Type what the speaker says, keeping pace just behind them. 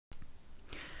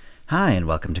Hi, and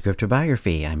welcome to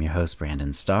CryptoBiography. I'm your host,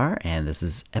 Brandon Starr, and this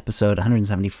is episode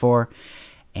 174,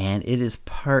 and it is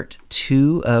part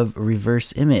 2 of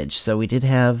Reverse Image. So we did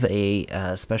have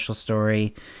a special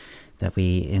story that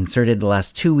we inserted the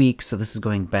last 2 weeks, so this is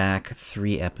going back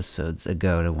 3 episodes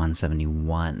ago to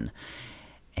 171.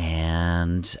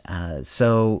 And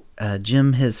so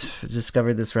Jim has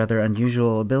discovered this rather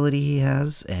unusual ability he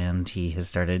has, and he has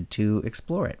started to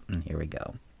explore it. And here we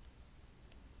go.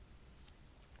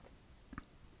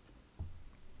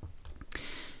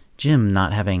 Jim,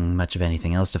 not having much of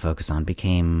anything else to focus on,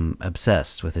 became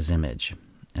obsessed with his image.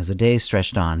 As the days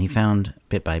stretched on, he found,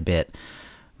 bit by bit,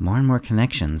 more and more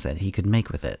connections that he could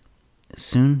make with it.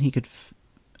 Soon he could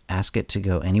ask it to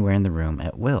go anywhere in the room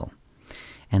at will.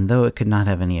 And though it could not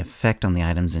have any effect on the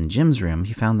items in Jim's room,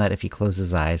 he found that if he closed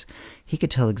his eyes, he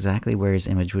could tell exactly where his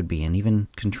image would be and even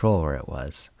control where it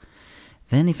was.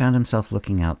 Then he found himself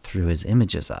looking out through his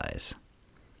image's eyes.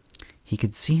 He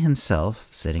could see himself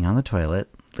sitting on the toilet,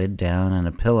 lid down and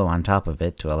a pillow on top of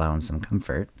it to allow him some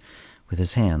comfort, with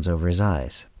his hands over his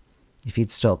eyes. If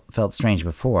he'd still felt strange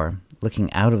before,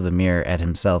 looking out of the mirror at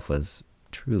himself was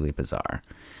truly bizarre.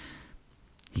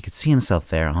 He could see himself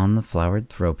there on the flowered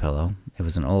throw pillow. It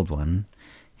was an old one.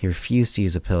 He refused to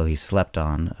use a pillow he slept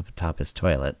on up atop his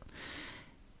toilet.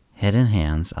 Head in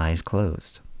hands, eyes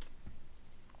closed.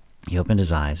 He opened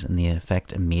his eyes, and the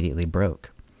effect immediately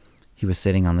broke. He was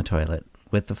sitting on the toilet,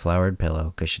 with the flowered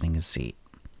pillow cushioning his seat.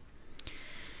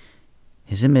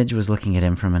 His image was looking at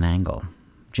him from an angle.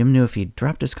 Jim knew if he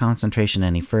dropped his concentration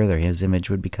any further, his image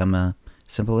would become a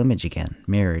simple image again,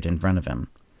 mirrored in front of him.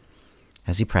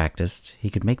 As he practiced, he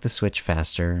could make the switch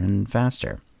faster and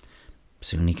faster.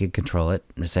 Soon he could control it,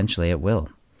 essentially at will.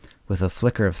 With a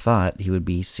flicker of thought, he would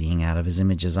be seeing out of his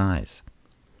image's eyes.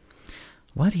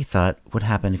 What, he thought, would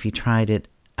happen if he tried it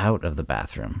out of the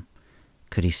bathroom?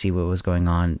 Could he see what was going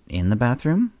on in the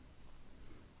bathroom?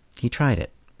 He tried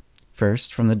it.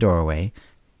 First, from the doorway,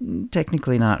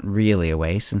 technically not really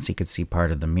away since he could see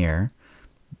part of the mirror,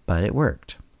 but it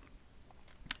worked.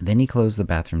 Then he closed the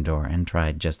bathroom door and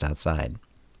tried just outside.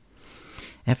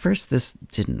 At first this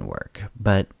didn't work,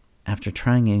 but after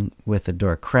trying it with the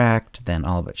door cracked, then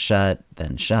all but shut,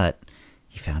 then shut,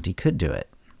 he found he could do it.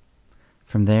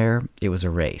 From there, it was a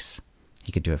race.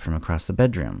 He could do it from across the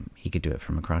bedroom. He could do it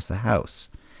from across the house.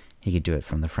 He could do it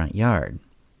from the front yard.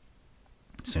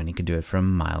 Soon he could do it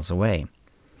from miles away.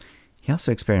 He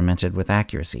also experimented with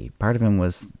accuracy. Part of him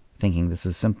was thinking this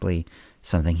is simply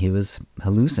something he was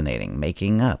hallucinating,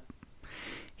 making up.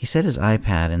 He set his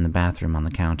iPad in the bathroom on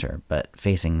the counter, but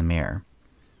facing the mirror.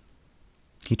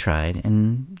 He tried,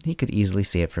 and he could easily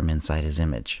see it from inside his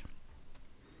image.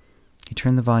 He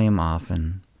turned the volume off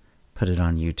and put it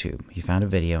on YouTube. He found a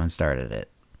video and started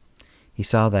it. He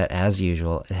saw that, as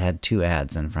usual, it had 2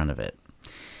 ads in front of it.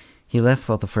 He left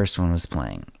while the first one was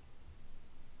playing.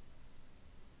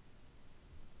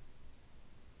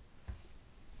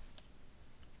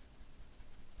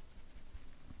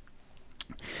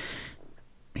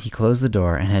 He closed the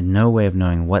door and had no way of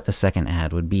knowing what the second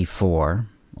ad would be for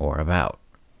or about.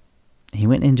 He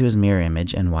went into his mirror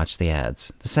image and watched the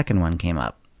ads. The second one came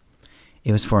up.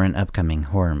 It was for an upcoming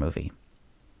horror movie.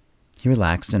 He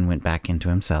relaxed and went back into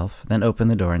himself, then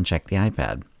opened the door and checked the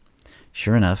iPad.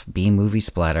 Sure enough, B-movie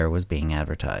splatter was being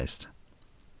advertised.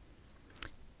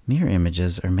 Mirror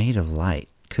images are made of light.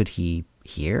 Could he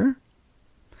hear?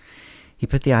 He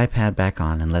put the iPad back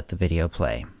on and let the video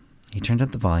play. He turned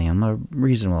up the volume a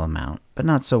reasonable amount, but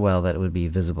not so well that it would be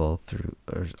visible through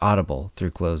or audible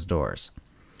through closed doors.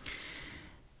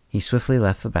 He swiftly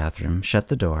left the bathroom, shut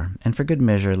the door, and for good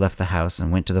measure left the house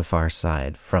and went to the far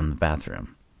side from the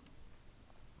bathroom.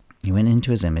 He went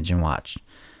into his image and watched.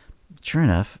 Sure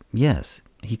enough, yes,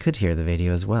 he could hear the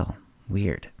video as well.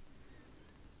 Weird.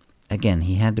 Again,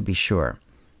 he had to be sure.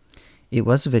 It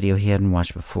was a video he hadn't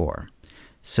watched before,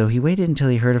 so he waited until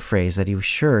he heard a phrase that he was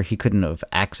sure he couldn't have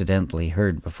accidentally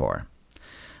heard before.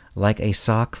 Like a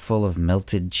sock full of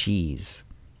melted cheese.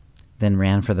 Then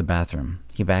ran for the bathroom.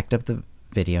 He backed up the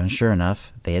video, and sure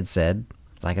enough, they had said,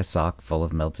 like a sock full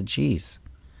of melted cheese.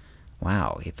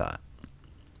 Wow, he thought.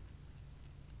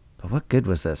 But what good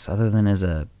was this, other than as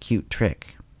a cute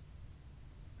trick?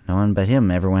 No one but him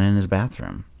ever went in his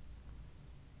bathroom.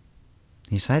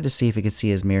 He decided to see if he could see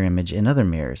his mirror image in other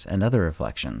mirrors and other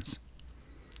reflections.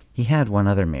 He had one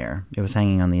other mirror. It was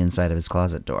hanging on the inside of his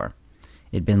closet door.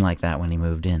 It'd been like that when he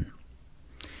moved in.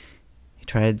 He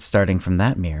tried starting from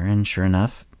that mirror, and sure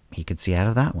enough, he could see out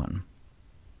of that one.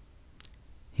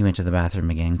 He went to the bathroom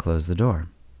again and closed the door.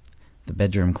 The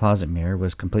bedroom closet mirror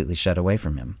was completely shut away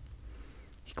from him.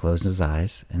 He closed his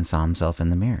eyes and saw himself in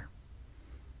the mirror.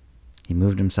 He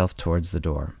moved himself towards the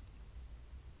door.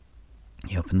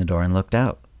 He opened the door and looked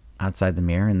out. Outside the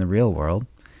mirror in the real world,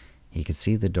 he could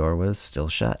see the door was still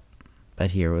shut,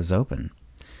 but here it was open.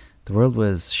 The world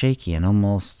was shaky and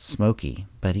almost smoky,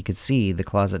 but he could see the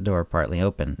closet door partly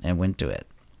open and went to it.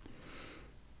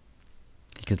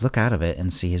 He could look out of it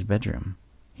and see his bedroom.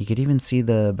 He could even see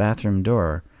the bathroom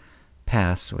door,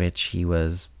 past which he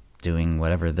was doing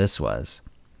whatever this was.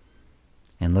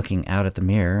 And looking out at the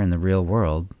mirror in the real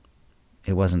world,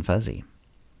 it wasn't fuzzy.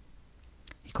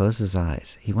 He closed his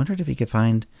eyes. He wondered if he could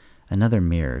find another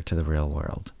mirror to the real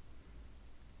world.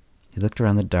 He looked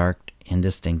around the dark,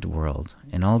 indistinct world.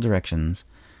 In all directions,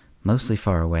 mostly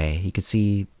far away, he could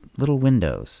see little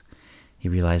windows. He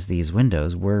realized these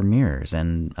windows were mirrors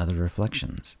and other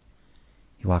reflections.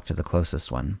 He walked to the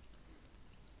closest one.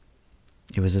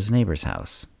 It was his neighbor's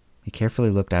house. He carefully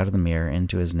looked out of the mirror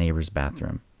into his neighbor's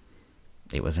bathroom.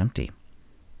 It was empty.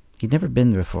 He'd never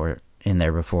been in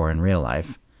there before in real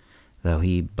life, though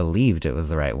he believed it was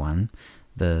the right one.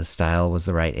 The style was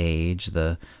the right age.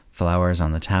 The flowers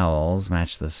on the towels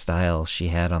matched the style she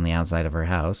had on the outside of her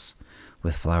house,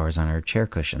 with flowers on her chair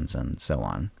cushions and so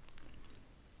on.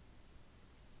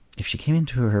 If she came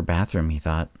into her bathroom, he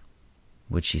thought,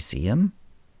 would she see him?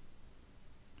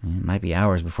 It might be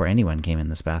hours before anyone came in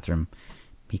this bathroom.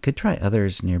 He could try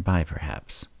others nearby,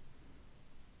 perhaps.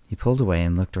 He pulled away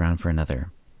and looked around for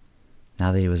another.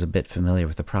 Now that he was a bit familiar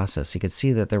with the process, he could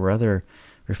see that there were other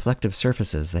reflective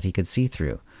surfaces that he could see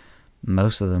through,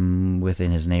 most of them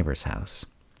within his neighbor's house.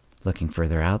 Looking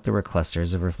further out, there were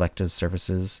clusters of reflective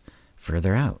surfaces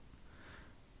further out,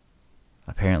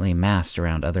 apparently massed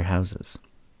around other houses.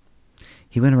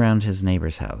 He went around his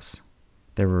neighbor's house.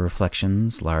 There were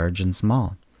reflections, large and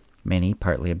small, many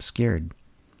partly obscured.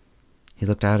 He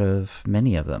looked out of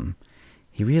many of them.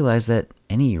 He realized that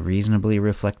any reasonably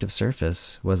reflective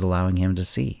surface was allowing him to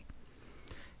see.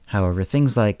 However,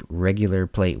 things like regular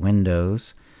plate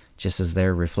windows, just as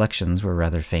their reflections were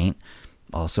rather faint,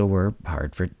 also were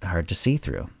hard to see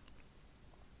through.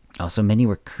 Also, many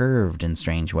were curved in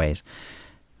strange ways,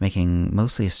 making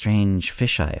mostly a strange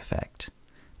fisheye effect.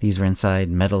 These were inside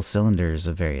metal cylinders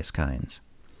of various kinds.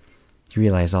 He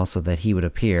realized also that he would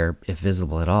appear, if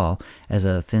visible at all, as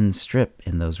a thin strip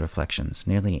in those reflections,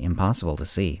 nearly impossible to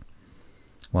see.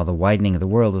 While the widening of the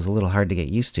world was a little hard to get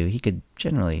used to, he could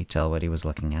generally tell what he was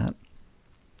looking at.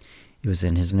 It was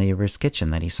in his neighbor's kitchen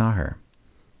that he saw her.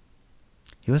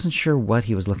 He wasn't sure what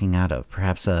he was looking out of,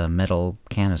 perhaps a metal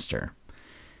canister.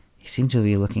 He seemed to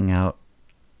be looking out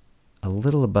a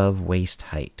little above waist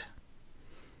height.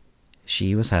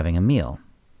 She was having a meal.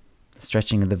 The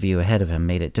stretching of the view ahead of him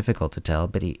made it difficult to tell,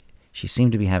 but she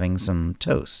seemed to be having some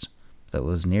toast, though it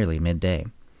was nearly midday.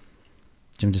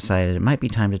 Jim decided it might be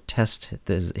time to test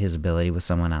his ability with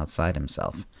someone outside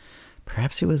himself.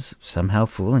 Perhaps he was somehow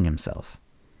fooling himself.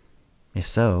 If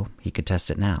so, he could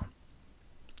test it now.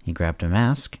 He grabbed a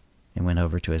mask and went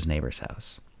over to his neighbor's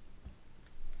house.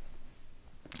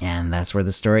 And that's where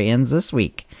the story ends this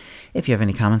week. If you have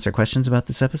any comments or questions about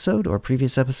this episode or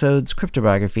previous episodes,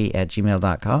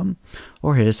 CryptoBiography@gmail.com,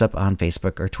 or hit us up on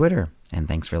Facebook or Twitter. And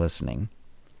thanks for listening.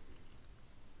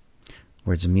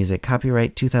 Words and music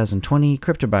copyright 2020,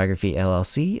 CryptoBiography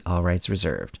LLC, all rights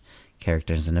reserved.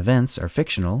 Characters and events are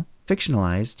fictional,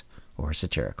 fictionalized, or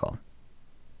satirical.